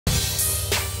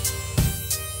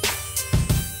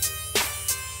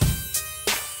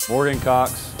Morgan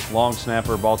Cox, long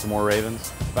snapper, Baltimore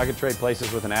Ravens. If I could trade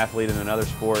places with an athlete in another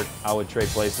sport, I would trade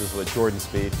places with Jordan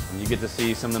Speed. And you get to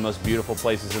see some of the most beautiful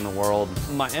places in the world.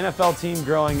 My NFL team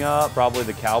growing up, probably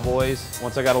the Cowboys.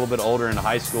 Once I got a little bit older in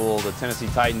high school, the Tennessee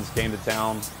Titans came to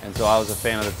town, and so I was a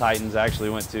fan of the Titans. I actually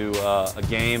went to a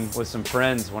game with some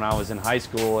friends when I was in high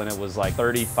school, and it was like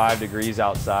 35 degrees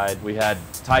outside. We had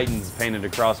Titans painted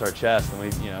across our chest,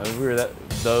 and we were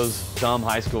those dumb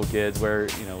high school kids where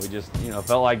we just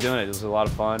felt like doing it. It was a lot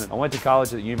of fun. I went to college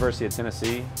at the University of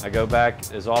Tennessee. I go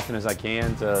back as often as I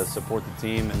can to support the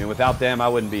team. I mean, without them, I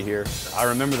wouldn't be here. I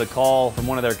remember the call from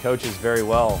one of their coaches very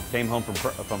well. Came home from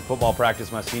football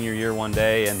practice my senior year one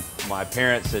day, and my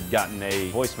parents had gotten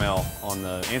a voicemail on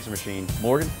the answer machine.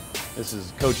 Morgan, this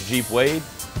is Coach Jeep Wade.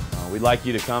 We'd like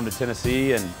you to come to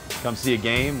Tennessee and come see a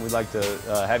game. We'd like to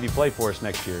have you play for us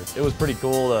next year. It was pretty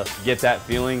cool to get that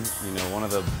feeling. One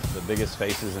of the biggest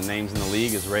faces and names in the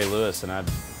league is Ray Lewis, and I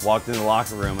walked in the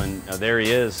locker room, and there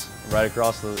he is right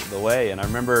across the way. And I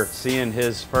remember seeing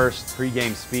his first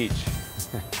pregame speech.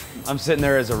 I'm sitting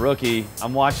there as a rookie.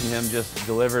 I'm watching him just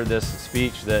deliver this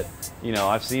speech that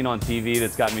I've seen on TV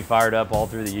that's got me fired up all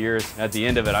through the years. At the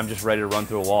end of it, I'm just ready to run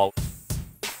through a wall.